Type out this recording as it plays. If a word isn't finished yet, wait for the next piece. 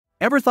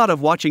Ever thought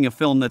of watching a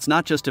film that's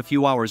not just a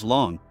few hours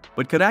long,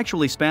 but could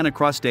actually span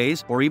across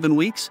days or even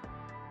weeks?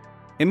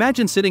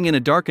 Imagine sitting in a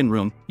darkened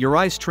room, your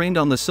eyes trained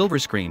on the silver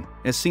screen,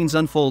 as scenes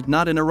unfold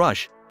not in a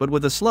rush, but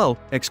with a slow,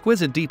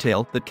 exquisite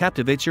detail that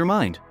captivates your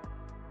mind.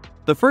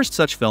 The first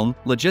such film,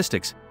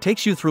 Logistics,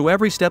 takes you through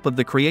every step of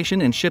the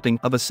creation and shipping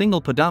of a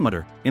single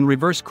pedometer, in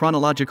reverse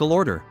chronological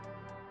order.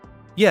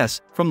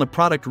 Yes, from the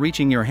product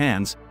reaching your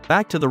hands,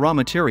 back to the raw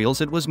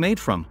materials it was made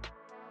from.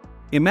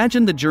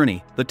 Imagine the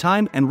journey, the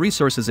time and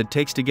resources it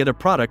takes to get a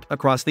product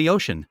across the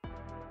ocean.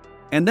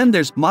 And then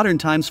there's Modern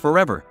Times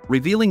Forever,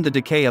 revealing the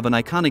decay of an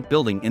iconic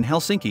building in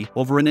Helsinki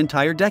over an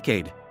entire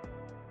decade.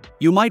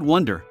 You might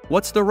wonder,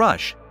 what's the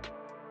rush?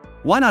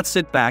 Why not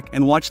sit back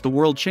and watch the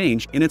world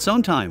change in its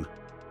own time?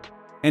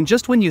 And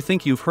just when you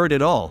think you've heard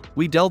it all,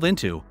 we delve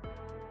into.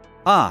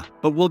 But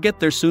we'll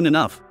get there soon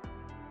enough.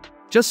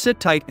 Just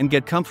sit tight and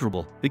get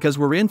comfortable, because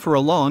we're in for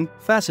a long,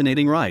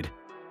 fascinating ride.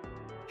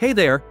 Hey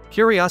there,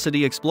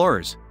 Curiosity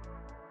Explorers.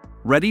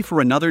 Ready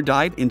for another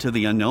dive into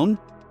the unknown?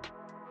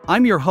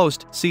 I'm your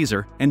host,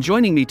 Caesar, and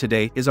joining me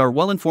today is our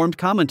well-informed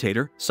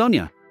commentator,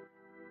 Sonia.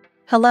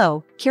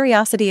 Hello,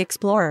 Curiosity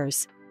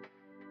Explorers.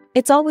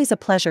 It's always a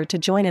pleasure to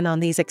join in on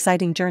these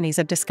exciting journeys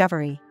of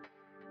discovery.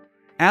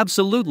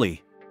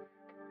 Absolutely.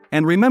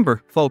 And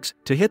remember, folks,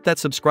 to hit that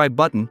subscribe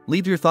button,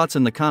 leave your thoughts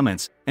in the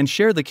comments, and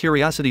share the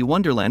Curiosity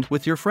Wonderland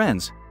with your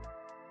friends.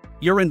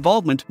 Your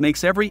involvement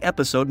makes every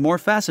episode more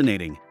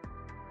fascinating.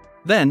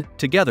 Then,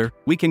 together,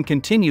 we can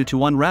continue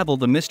to unravel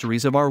the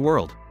mysteries of our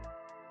world.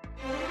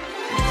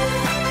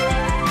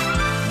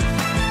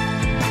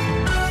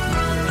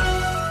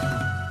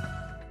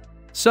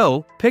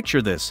 So,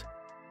 picture this.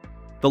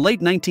 The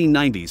late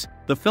 1990s,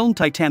 the film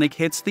Titanic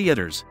hits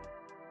theaters.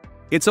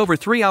 It's over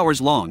 3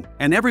 hours long,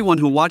 and everyone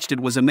who watched it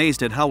was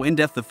amazed at how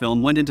in-depth the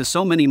film went into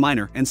so many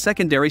minor and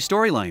secondary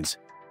storylines.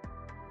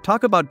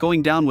 Talk about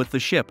going down with the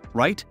ship,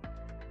 right?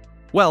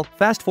 Well,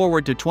 fast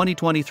forward to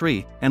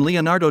 2023, and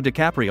Leonardo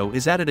DiCaprio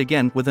is at it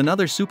again with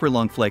another super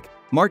long flick,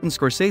 Martin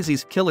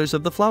Scorsese's Killers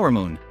of the Flower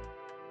Moon.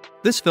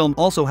 This film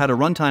also had a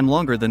runtime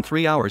longer than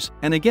 3 hours,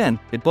 and again,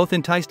 it both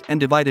enticed and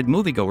divided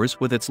moviegoers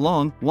with its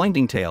long,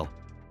 winding tale.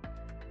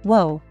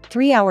 Whoa,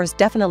 3 hours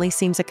definitely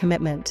seems a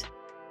commitment.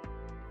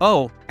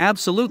 Oh,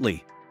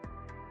 absolutely.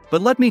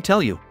 But let me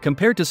tell you,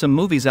 compared to some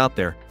movies out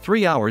there,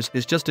 3 hours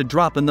is just a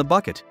drop in the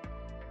bucket.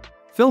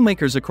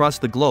 Filmmakers across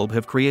the globe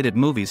have created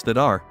movies that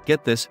are,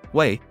 get this,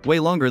 way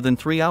longer than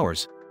 3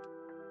 hours.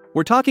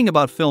 We're talking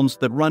about films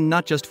that run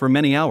not just for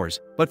many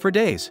hours, but for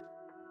days.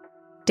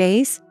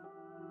 Days?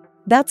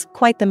 That's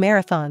quite the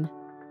marathon.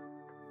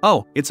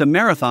 Oh, it's a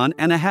marathon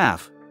and a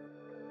half.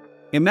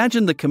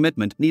 Imagine the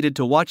commitment needed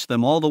to watch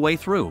them all the way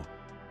through.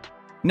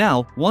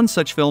 Now, one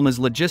such film is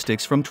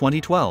Logistics from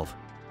 2012.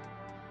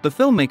 The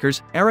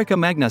filmmakers, Erika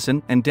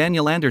Magnusson and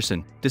Daniel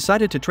Anderson,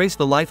 decided to trace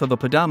the life of a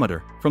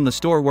pedometer, from the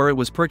store where it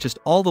was purchased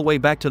all the way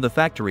back to the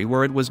factory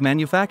where it was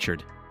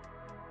manufactured.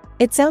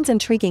 It sounds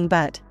intriguing,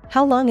 but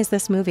how long is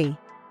this movie?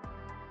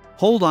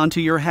 Hold on to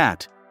your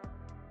hat.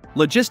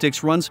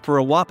 Logistics runs for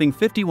a whopping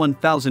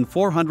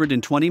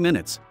 51,420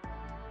 minutes.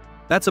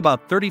 That's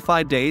about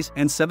 35 days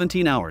and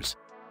 17 hours.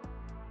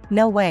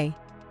 No way.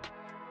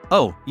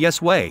 Oh,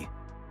 yes way.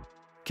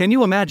 Can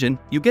you imagine?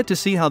 You get to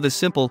see how this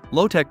simple,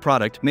 low-tech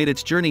product made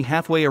its journey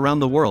halfway around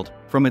the world,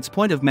 from its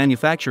point of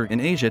manufacture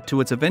in Asia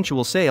to its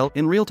eventual sale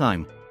in real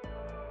time.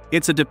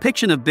 It's a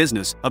depiction of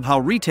business, of how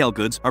retail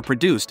goods are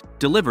produced,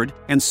 delivered,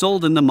 and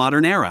sold in the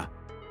modern era.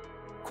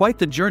 Quite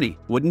the journey,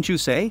 wouldn't you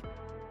say?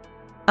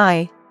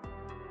 I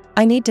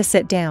need to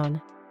sit down.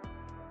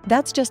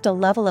 That's just a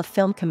level of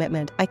film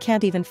commitment I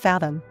can't even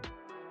fathom.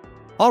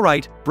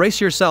 Alright, brace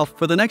yourself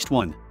for the next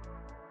one.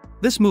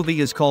 This movie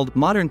is called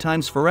Modern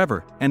Times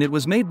Forever, and it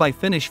was made by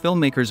Finnish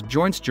filmmakers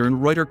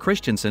Bjornstjerne Reuter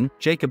Christensen,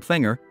 Jacob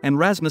Fenger, and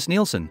Rasmus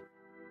Nielsen.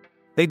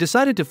 They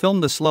decided to film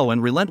the slow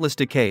and relentless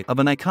decay of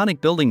an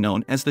iconic building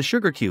known as the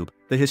Sugar Cube,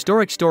 the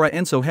historic Stora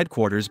Enso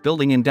headquarters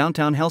building in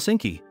downtown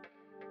Helsinki.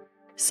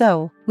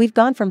 So, we've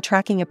gone from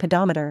tracking a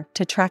pedometer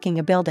to tracking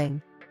a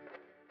building.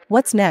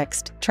 What's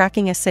next,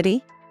 tracking a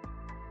city?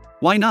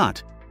 Why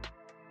not?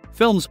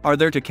 Films are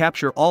there to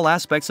capture all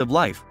aspects of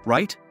life,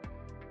 right?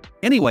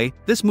 Anyway,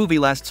 this movie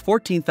lasts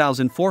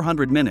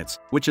 14,400 minutes,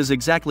 which is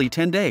exactly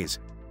 10 days.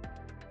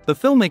 The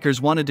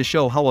filmmakers wanted to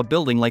show how a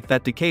building like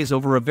that decays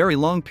over a very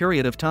long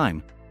period of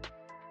time.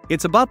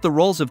 It's about the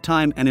roles of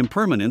time and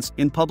impermanence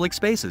in public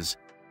spaces.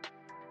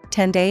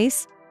 10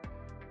 days?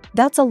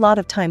 That's a lot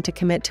of time to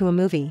commit to a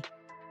movie.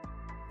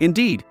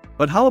 Indeed,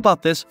 but how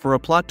about this for a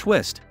plot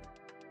twist?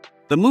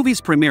 The movie's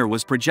premiere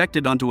was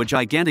projected onto a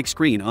gigantic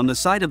screen on the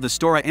side of the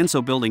Stora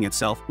Enso building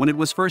itself when it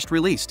was first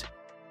released.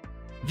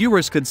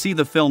 Viewers could see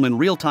the film in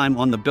real time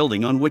on the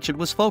building on which it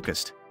was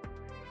focused.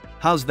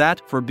 How's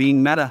that for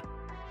being meta?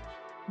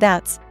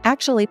 That's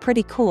actually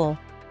pretty cool.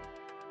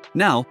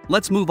 Now,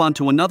 let's move on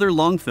to another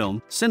long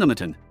film,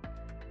 Cinematon.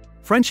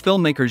 French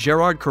filmmaker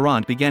Gérard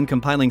Corrant began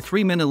compiling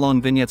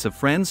 3-minute-long vignettes of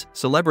friends,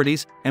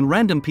 celebrities, and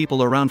random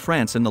people around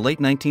France in the late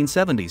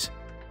 1970s.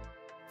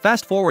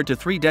 Fast forward to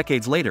 3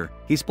 decades later,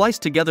 he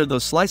spliced together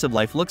those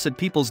slice-of-life looks at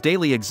people's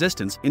daily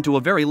existence into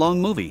a very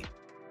long movie.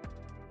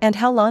 And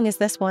how long is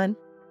this one?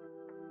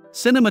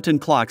 Cinematon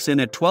clocks in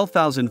at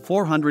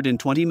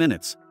 12,420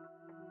 minutes.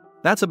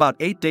 That's about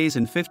 8 days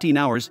and 15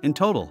 hours in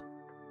total.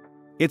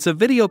 It's a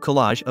video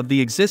collage of the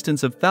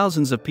existence of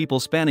thousands of people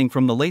spanning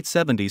from the late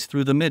 70s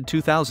through the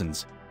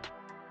mid-2000s.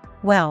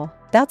 Wow,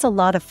 that's a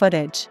lot of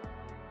footage.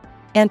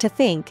 And to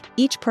think,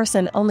 each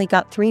person only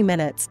got 3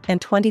 minutes and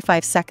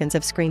 25 seconds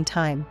of screen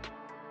time.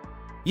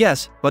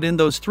 Yes, but in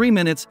those 3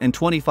 minutes and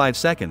 25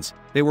 seconds,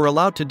 they were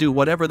allowed to do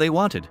whatever they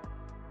wanted.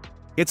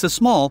 It's a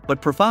small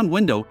but profound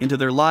window into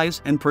their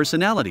lives and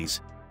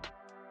personalities.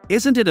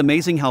 Isn't it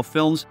amazing how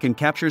films can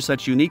capture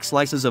such unique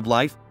slices of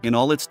life in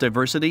all its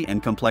diversity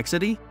and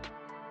complexity?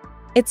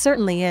 It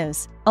certainly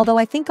is, although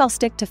I think I'll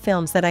stick to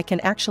films that I can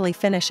actually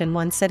finish in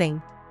one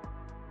sitting.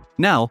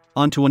 Now,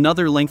 on to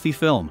another lengthy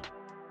film.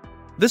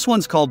 This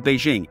one's called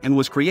Beijing and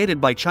was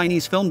created by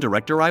Chinese film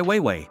director Ai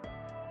Weiwei.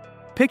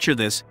 Picture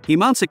this, he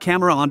mounts a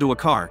camera onto a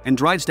car and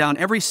drives down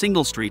every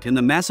single street in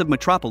the massive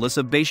metropolis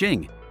of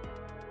Beijing.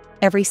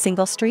 Every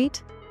single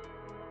street?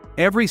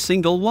 Every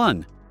single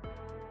one.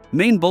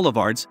 Main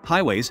boulevards,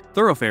 highways,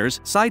 thoroughfares,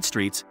 side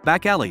streets,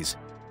 back alleys.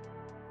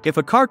 If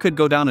a car could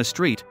go down a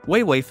street,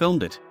 Weiwei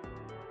filmed it.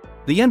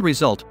 The end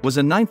result was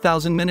a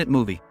 9,000-minute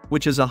movie,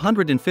 which is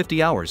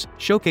 150 hours,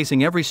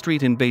 showcasing every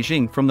street in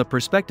Beijing from the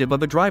perspective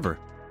of a driver.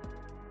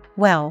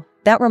 Wow,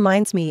 that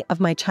reminds me of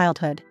my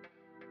childhood.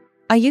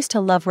 I used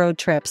to love road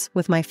trips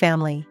with my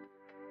family.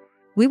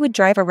 We would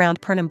drive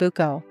around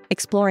Pernambuco,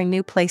 exploring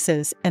new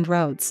places and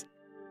roads.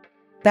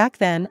 Back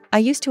then, I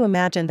used to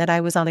imagine that I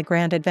was on a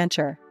grand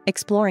adventure,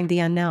 exploring the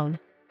unknown.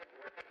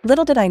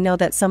 Little did I know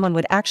that someone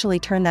would actually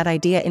turn that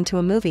idea into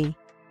a movie.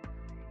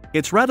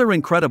 It's rather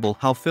incredible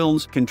how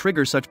films can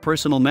trigger such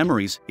personal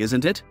memories,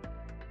 isn't it?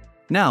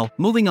 Now,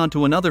 moving on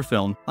to another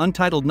film,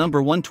 Untitled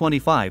Number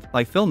 125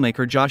 by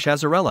filmmaker Josh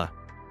Azzarella.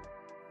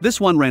 This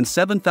one ran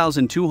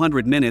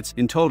 7,200 minutes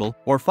in total,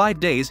 or 5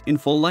 days in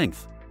full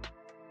length.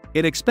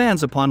 It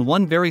expands upon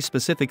one very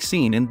specific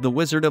scene in The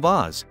Wizard of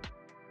Oz.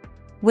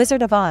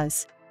 Wizard of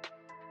Oz.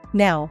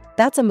 Now,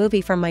 that's a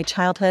movie from my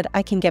childhood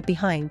I can get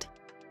behind.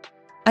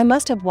 I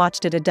must have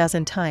watched it a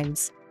dozen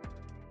times.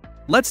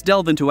 Let's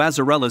delve into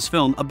Azzarella's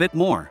film a bit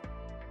more.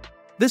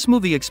 This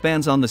movie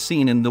expands on the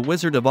scene in The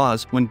Wizard of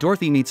Oz when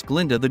Dorothy meets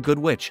Glinda the Good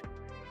Witch.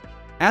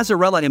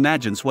 Azzarella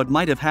imagines what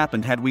might have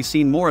happened had we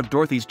seen more of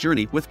Dorothy's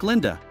journey with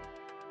Glinda.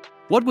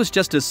 What was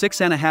just a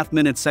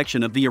 6.5-minute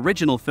section of the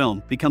original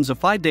film becomes a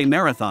 5-day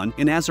marathon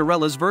in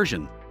Azzarella's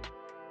version.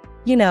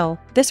 You know,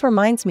 this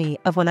reminds me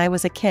of when I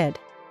was a kid.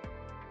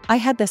 I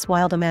had this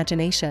wild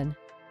imagination.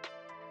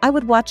 I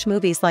would watch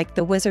movies like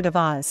The Wizard of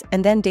Oz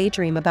and then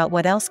daydream about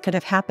what else could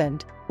have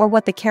happened, or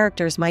what the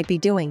characters might be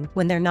doing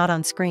when they're not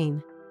on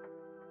screen.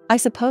 I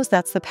suppose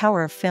that's the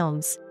power of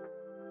films.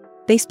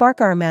 They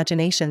spark our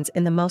imaginations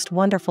in the most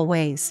wonderful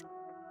ways.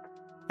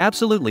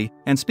 Absolutely,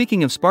 and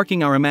speaking of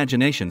sparking our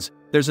imaginations,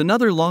 there's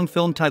another long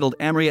film titled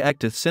Amria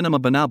Ekta Cinema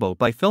Banabo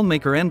by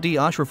filmmaker M.D.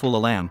 Ashraful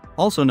Alam,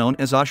 also known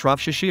as Ashraf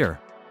Shashir.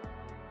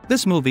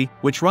 This movie,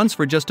 which runs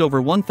for just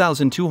over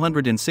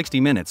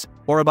 1,260 minutes,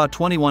 or about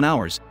 21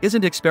 hours,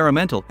 isn't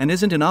experimental and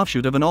isn't an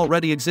offshoot of an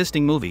already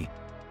existing movie.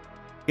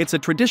 It's a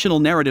traditional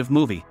narrative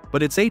movie,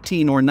 but it's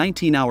 18 or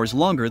 19 hours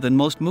longer than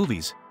most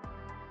movies.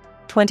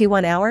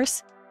 21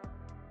 hours?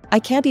 I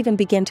can't even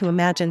begin to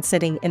imagine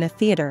sitting in a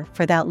theater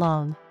for that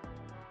long.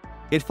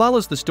 It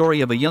follows the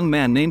story of a young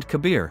man named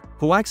Kabir,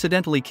 who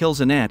accidentally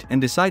kills an ant and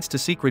decides to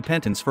seek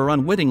repentance for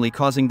unwittingly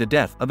causing the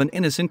death of an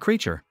innocent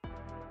creature.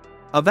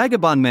 A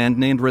vagabond man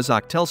named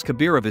Razak tells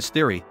Kabir of his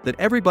theory that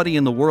everybody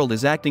in the world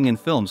is acting in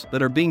films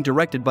that are being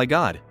directed by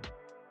God.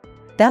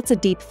 That's a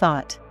deep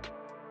thought.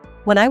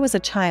 When I was a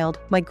child,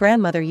 my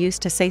grandmother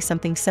used to say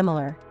something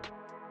similar.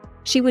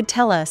 She would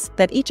tell us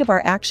that each of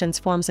our actions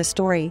forms a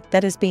story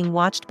that is being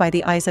watched by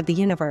the eyes of the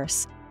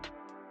universe.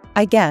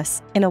 I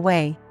guess, in a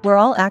way, we're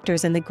all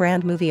actors in the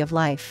grand movie of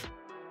life.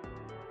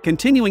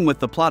 Continuing with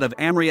the plot of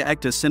Amria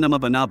Ekta Cinema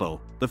Banabo,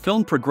 the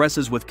film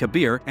progresses with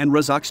Kabir and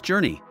Razak's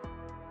journey.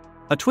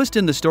 A twist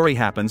in the story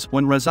happens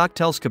when Razak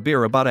tells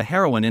Kabir about a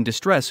heroine in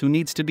distress who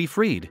needs to be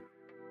freed.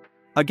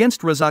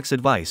 Against Razak's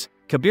advice,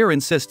 Kabir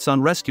insists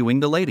on rescuing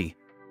the lady.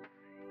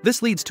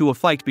 This leads to a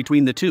fight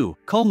between the two,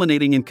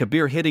 culminating in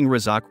Kabir hitting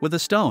Razak with a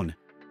stone.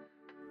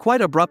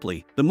 Quite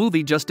abruptly, the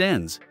movie just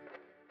ends.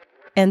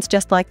 Ends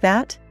just like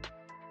that?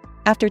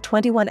 After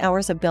 21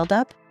 hours of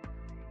build-up?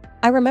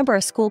 I remember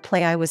a school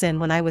play I was in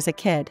when I was a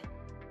kid.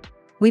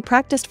 We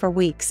practiced for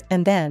weeks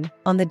and then,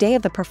 on the day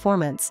of the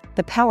performance,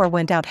 the power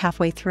went out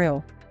halfway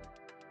through.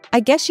 I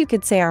guess you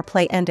could say our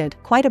play ended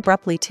quite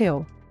abruptly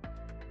too.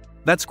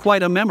 That's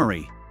quite a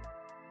memory.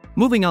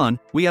 Moving on,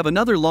 we have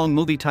another long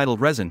movie titled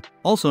Resin,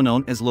 also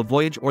known as Le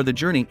Voyage or The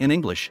Journey in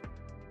English.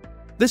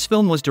 This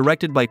film was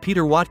directed by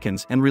Peter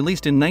Watkins and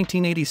released in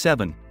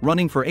 1987,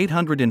 running for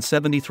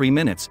 873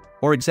 minutes,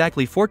 or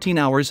exactly 14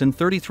 hours and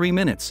 33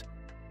 minutes.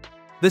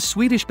 This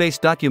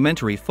Swedish-based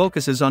documentary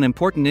focuses on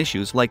important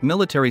issues like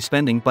military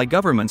spending by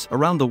governments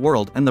around the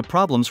world and the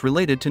problems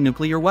related to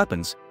nuclear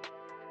weapons.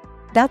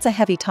 That's a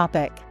heavy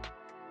topic.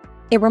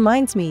 It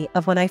reminds me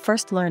of when I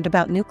first learned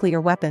about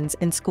nuclear weapons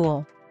in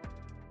school.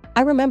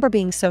 I remember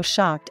being so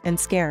shocked and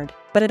scared,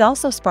 but it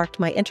also sparked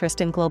my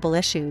interest in global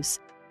issues.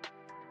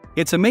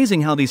 It's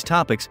amazing how these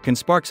topics can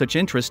spark such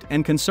interest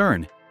and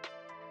concern.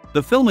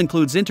 The film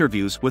includes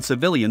interviews with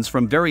civilians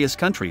from various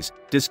countries,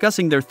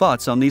 discussing their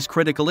thoughts on these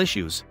critical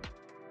issues.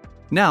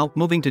 Now,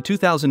 moving to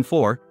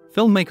 2004,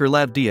 filmmaker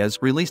Lav Diaz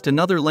released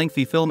another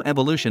lengthy film,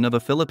 Evolution of a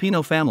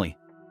Filipino Family.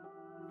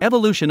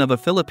 Evolution of a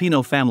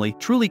Filipino Family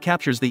truly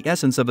captures the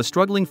essence of a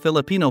struggling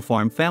Filipino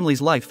farm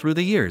family's life through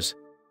the years.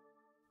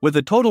 With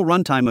a total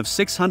runtime of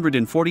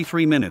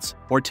 643 minutes,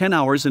 or 10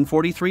 hours and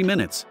 43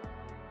 minutes.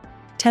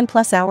 10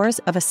 plus hours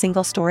of a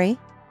single story?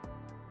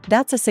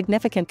 That's a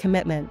significant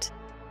commitment.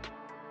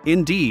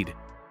 Indeed.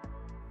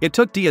 It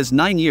took Diaz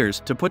 9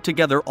 years to put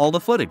together all the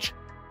footage.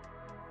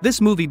 This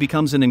movie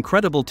becomes an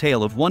incredible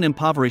tale of one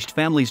impoverished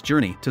family's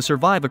journey to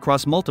survive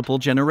across multiple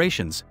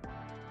generations.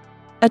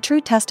 A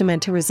true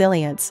testament to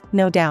resilience,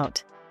 no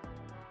doubt.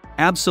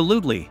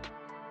 Absolutely.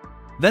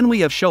 Then we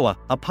have Shoah,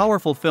 a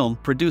powerful film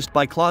produced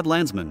by Claude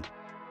Lanzmann.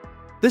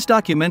 This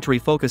documentary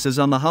focuses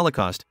on the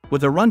Holocaust,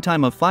 with a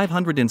runtime of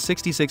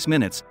 566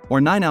 minutes, or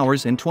 9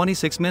 hours and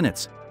 26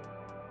 minutes.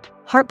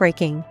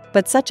 Heartbreaking,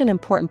 but such an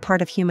important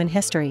part of human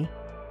history.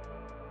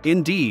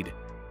 Indeed.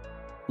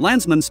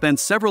 Lanzmann spent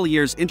several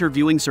years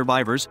interviewing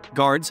survivors,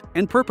 guards,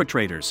 and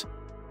perpetrators.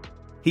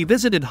 He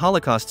visited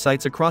Holocaust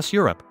sites across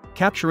Europe,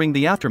 capturing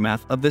the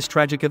aftermath of this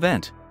tragic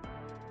event.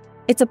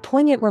 It's a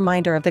poignant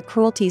reminder of the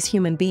cruelties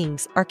human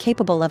beings are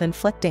capable of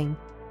inflicting.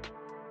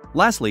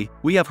 Lastly,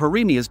 we have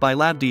Jeremias by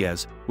Lav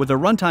Diaz, with a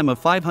runtime of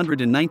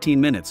 519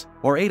 minutes,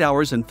 or 8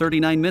 hours and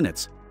 39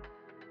 minutes.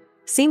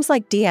 Seems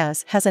like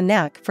Diaz has a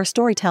knack for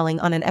storytelling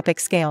on an epic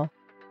scale.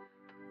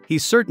 He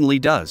certainly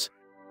does.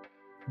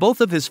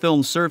 Both of his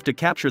films serve to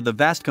capture the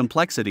vast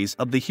complexities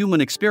of the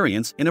human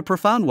experience in a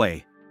profound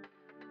way.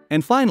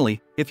 And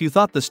finally, if you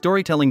thought the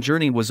storytelling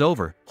journey was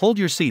over, hold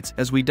your seats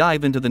as we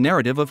dive into the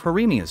narrative of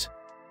Jeremias.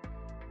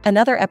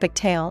 Another epic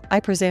tale, I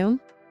presume?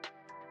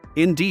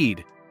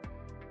 Indeed.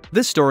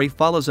 This story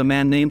follows a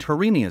man named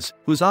Jeremias,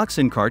 whose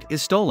oxen cart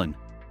is stolen.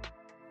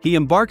 He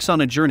embarks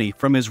on a journey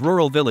from his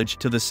rural village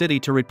to the city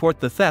to report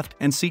the theft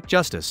and seek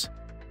justice.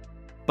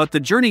 But the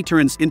journey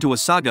turns into a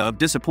saga of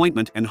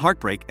disappointment and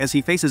heartbreak as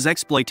he faces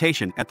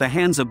exploitation at the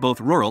hands of both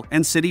rural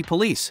and city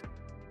police.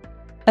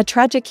 A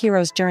tragic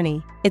hero's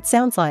journey, it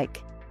sounds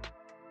like.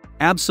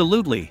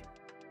 Absolutely.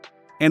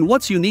 And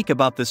what's unique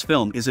about this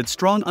film is its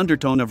strong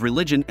undertone of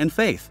religion and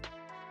faith.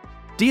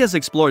 Diaz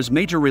explores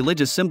major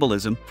religious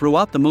symbolism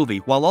throughout the movie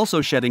while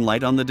also shedding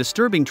light on the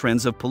disturbing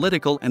trends of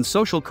political and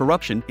social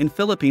corruption in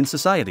Philippine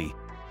society.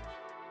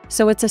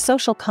 So it's a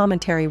social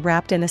commentary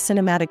wrapped in a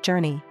cinematic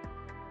journey.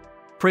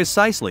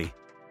 Precisely.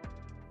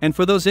 And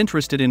for those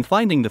interested in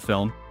finding the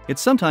film,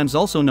 it's sometimes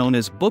also known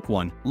as Book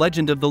 1,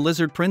 Legend of the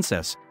Lizard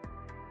Princess.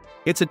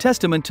 It's a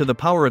testament to the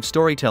power of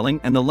storytelling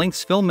and the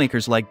lengths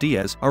filmmakers like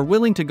Diaz are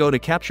willing to go to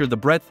capture the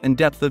breadth and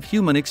depth of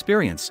human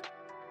experience.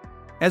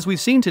 As we've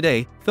seen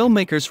today,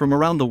 filmmakers from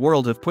around the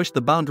world have pushed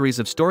the boundaries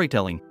of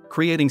storytelling,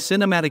 creating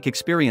cinematic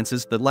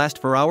experiences that last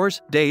for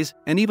hours, days,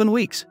 and even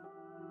weeks.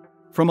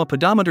 From a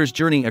pedometer's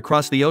journey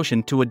across the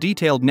ocean to a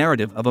detailed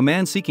narrative of a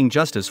man seeking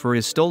justice for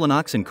his stolen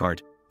oxen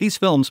cart, these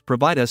films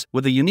provide us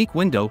with a unique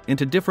window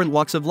into different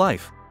walks of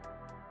life.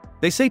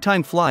 They say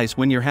time flies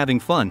when you're having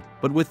fun,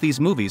 but with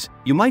these movies,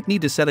 you might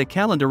need to set a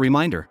calendar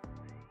reminder.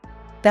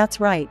 That's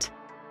right.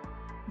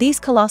 These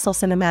colossal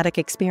cinematic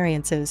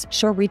experiences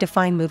sure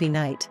redefine movie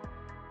night.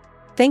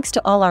 Thanks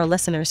to all our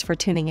listeners for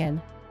tuning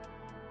in.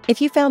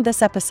 If you found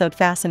this episode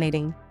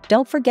fascinating,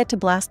 don't forget to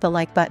blast the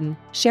like button,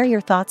 share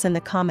your thoughts in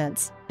the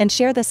comments, and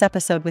share this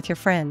episode with your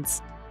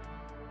friends.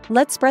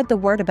 Let's spread the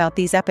word about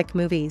these epic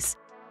movies.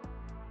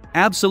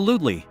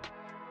 Absolutely.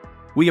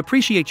 We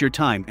appreciate your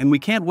time and we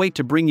can't wait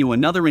to bring you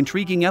another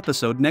intriguing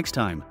episode next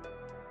time.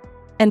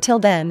 Until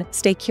then,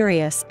 stay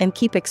curious and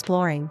keep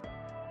exploring.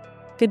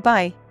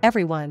 Goodbye,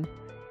 everyone.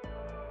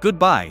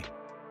 Goodbye.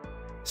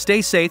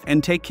 Stay safe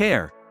and take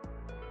care.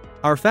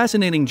 Our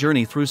fascinating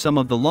journey through some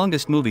of the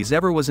longest movies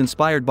ever was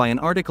inspired by an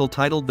article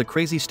titled The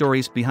Crazy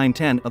Stories Behind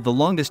 10 of the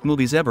Longest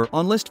Movies Ever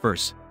on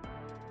Listverse.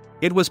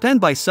 It was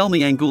penned by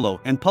Selmy Angulo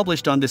and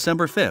published on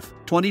December 5,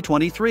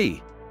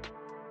 2023.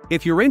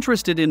 If you're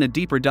interested in a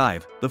deeper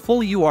dive, the full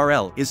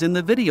URL is in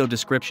the video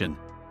description.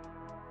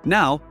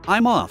 Now,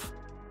 I'm off.